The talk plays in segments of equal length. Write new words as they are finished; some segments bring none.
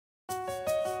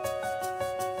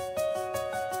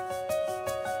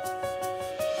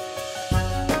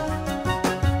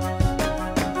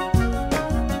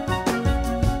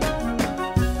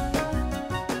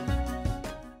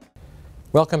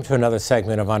Welcome to another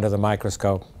segment of Under the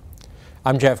Microscope.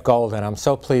 I'm Jeff Gold, and I'm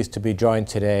so pleased to be joined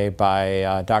today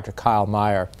by Dr. Kyle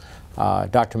Meyer.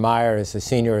 Dr. Meyer is the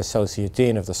Senior Associate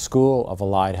Dean of the School of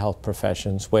Allied Health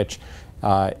Professions, which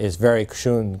is very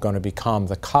soon going to become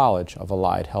the College of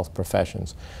Allied Health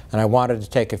Professions. And I wanted to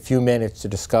take a few minutes to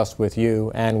discuss with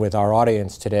you and with our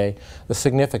audience today the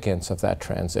significance of that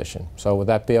transition. So would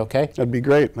that be okay? That'd be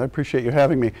great. I appreciate you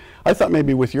having me. I thought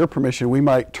maybe with your permission we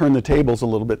might turn the tables a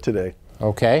little bit today.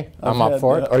 Okay, I'm up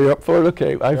for it. Are you up for it?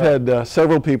 Okay. I've had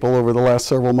several people over the last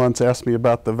several months ask me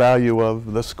about the value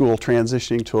of the school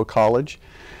transitioning to a college.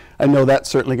 I know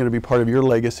that's certainly going to be part of your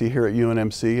legacy here at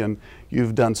UNMC, and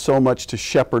you've done so much to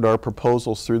shepherd our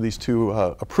proposals through these two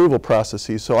approval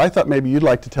processes. So I thought maybe you'd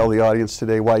like to tell the audience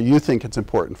today why you think it's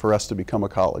important for us to become a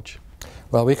college.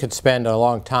 Well, we could spend a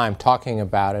long time talking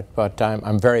about it, but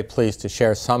I'm very pleased to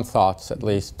share some thoughts at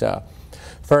least.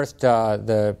 First,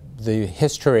 the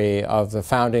history of the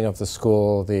founding of the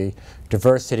school, the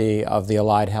diversity of the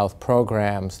allied health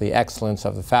programs, the excellence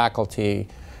of the faculty,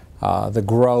 the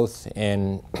growth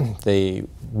in the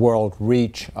world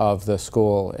reach of the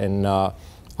school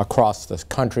across the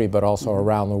country but also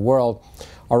around the world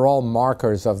are all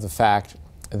markers of the fact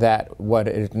that what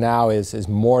it now is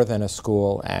more than a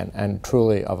school and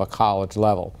truly of a college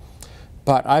level.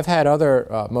 But I've had other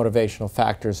motivational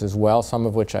factors as well, some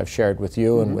of which I've shared with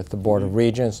you and with the Board of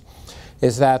Regents,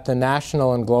 is that the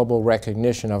national and global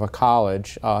recognition of a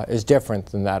college is different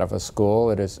than that of a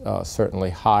school. It is certainly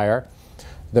higher.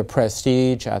 The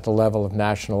prestige at the level of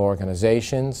national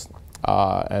organizations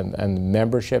and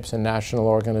memberships in national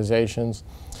organizations,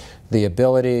 the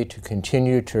ability to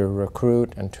continue to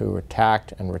recruit and to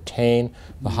attract and retain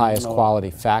the highest quality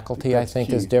faculty, I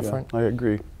think, is different. Yeah, I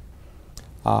agree.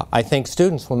 I think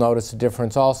students will notice a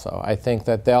difference also. I think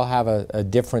that they'll have a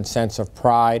different sense of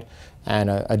pride and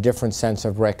a different sense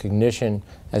of recognition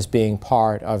as being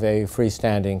part of a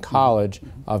freestanding college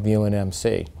of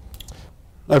UNMC.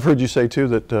 I've heard you say too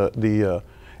that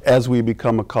as we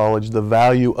become a college, the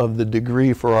value of the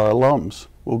degree for our alums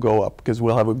will go up because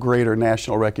we'll have a greater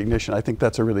national recognition. I think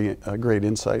that's a really great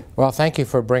insight. Well, thank you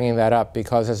for bringing that up,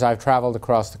 because as I've traveled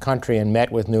across the country and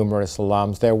met with numerous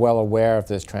alums, they're well aware of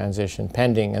this transition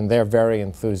pending, and they're very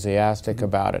enthusiastic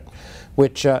about it,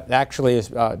 which actually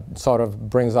is, sort of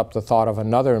brings up the thought of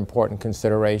another important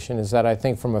consideration, is that I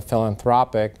think from a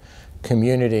philanthropic,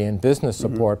 community and business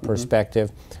support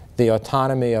perspective, the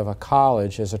autonomy of a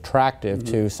college is attractive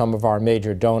to some of our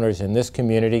major donors in this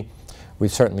community.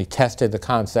 We've certainly tested the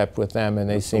concept with them, and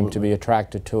they seem to be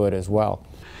attracted to it as well.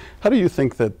 How do you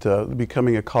think that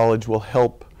becoming a college will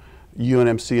help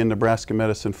UNMC and Nebraska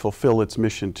Medicine fulfill its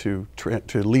mission to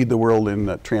lead the world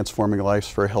in transforming lives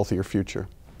for a healthier future?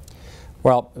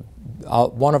 Well,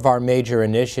 one of our major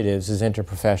initiatives is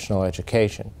interprofessional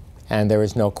education. And there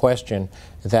is no question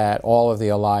that all of the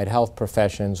allied health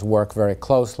professions work very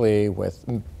closely with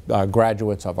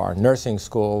graduates of our nursing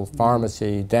school,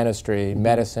 pharmacy, dentistry,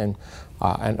 medicine,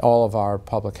 and all of our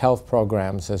public health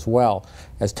programs as well.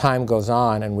 As time goes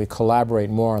on and we collaborate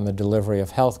more on the delivery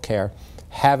of health care,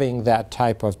 having that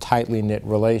type of tightly knit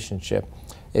relationship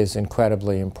is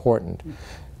incredibly important.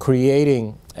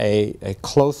 Creating a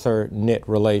closer knit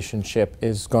relationship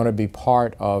is going to be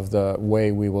part of the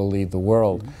way we will lead the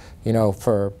world. You know,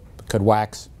 could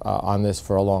wax on this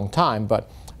for a long time,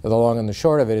 but the long and the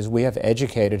short of it is we have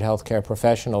educated healthcare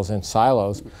professionals in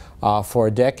silos for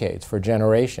decades, for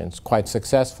generations, quite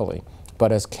successfully.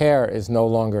 But as care is no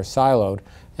longer siloed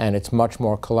and it's much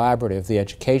more collaborative, the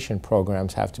education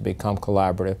programs have to become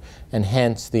collaborative, and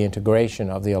hence the integration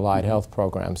of the allied health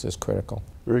programs is critical.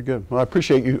 Very good. Well, I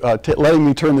appreciate you letting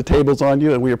me turn the tables on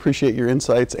you, and we appreciate your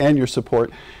insights and your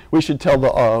support. We should tell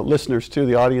the listeners, too,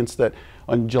 the audience, that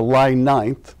on July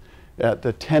 9th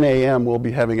at 10 a.m. we'll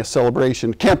be having a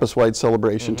celebration, campus-wide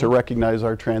celebration, to recognize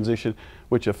our transition,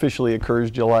 which officially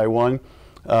occurs July 1.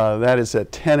 That is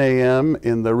at 10 a.m.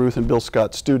 in the Ruth and Bill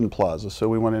Scott Student Plaza. So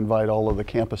we want to invite all of the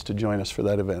campus to join us for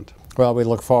that event. Well, we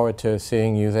look forward to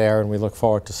seeing you there, and we look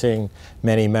forward to seeing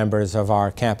many members of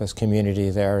our campus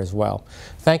community there as well.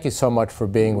 Thank you so much for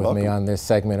being with me on this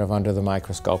segment of Under the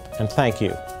Microscope, and thank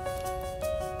you.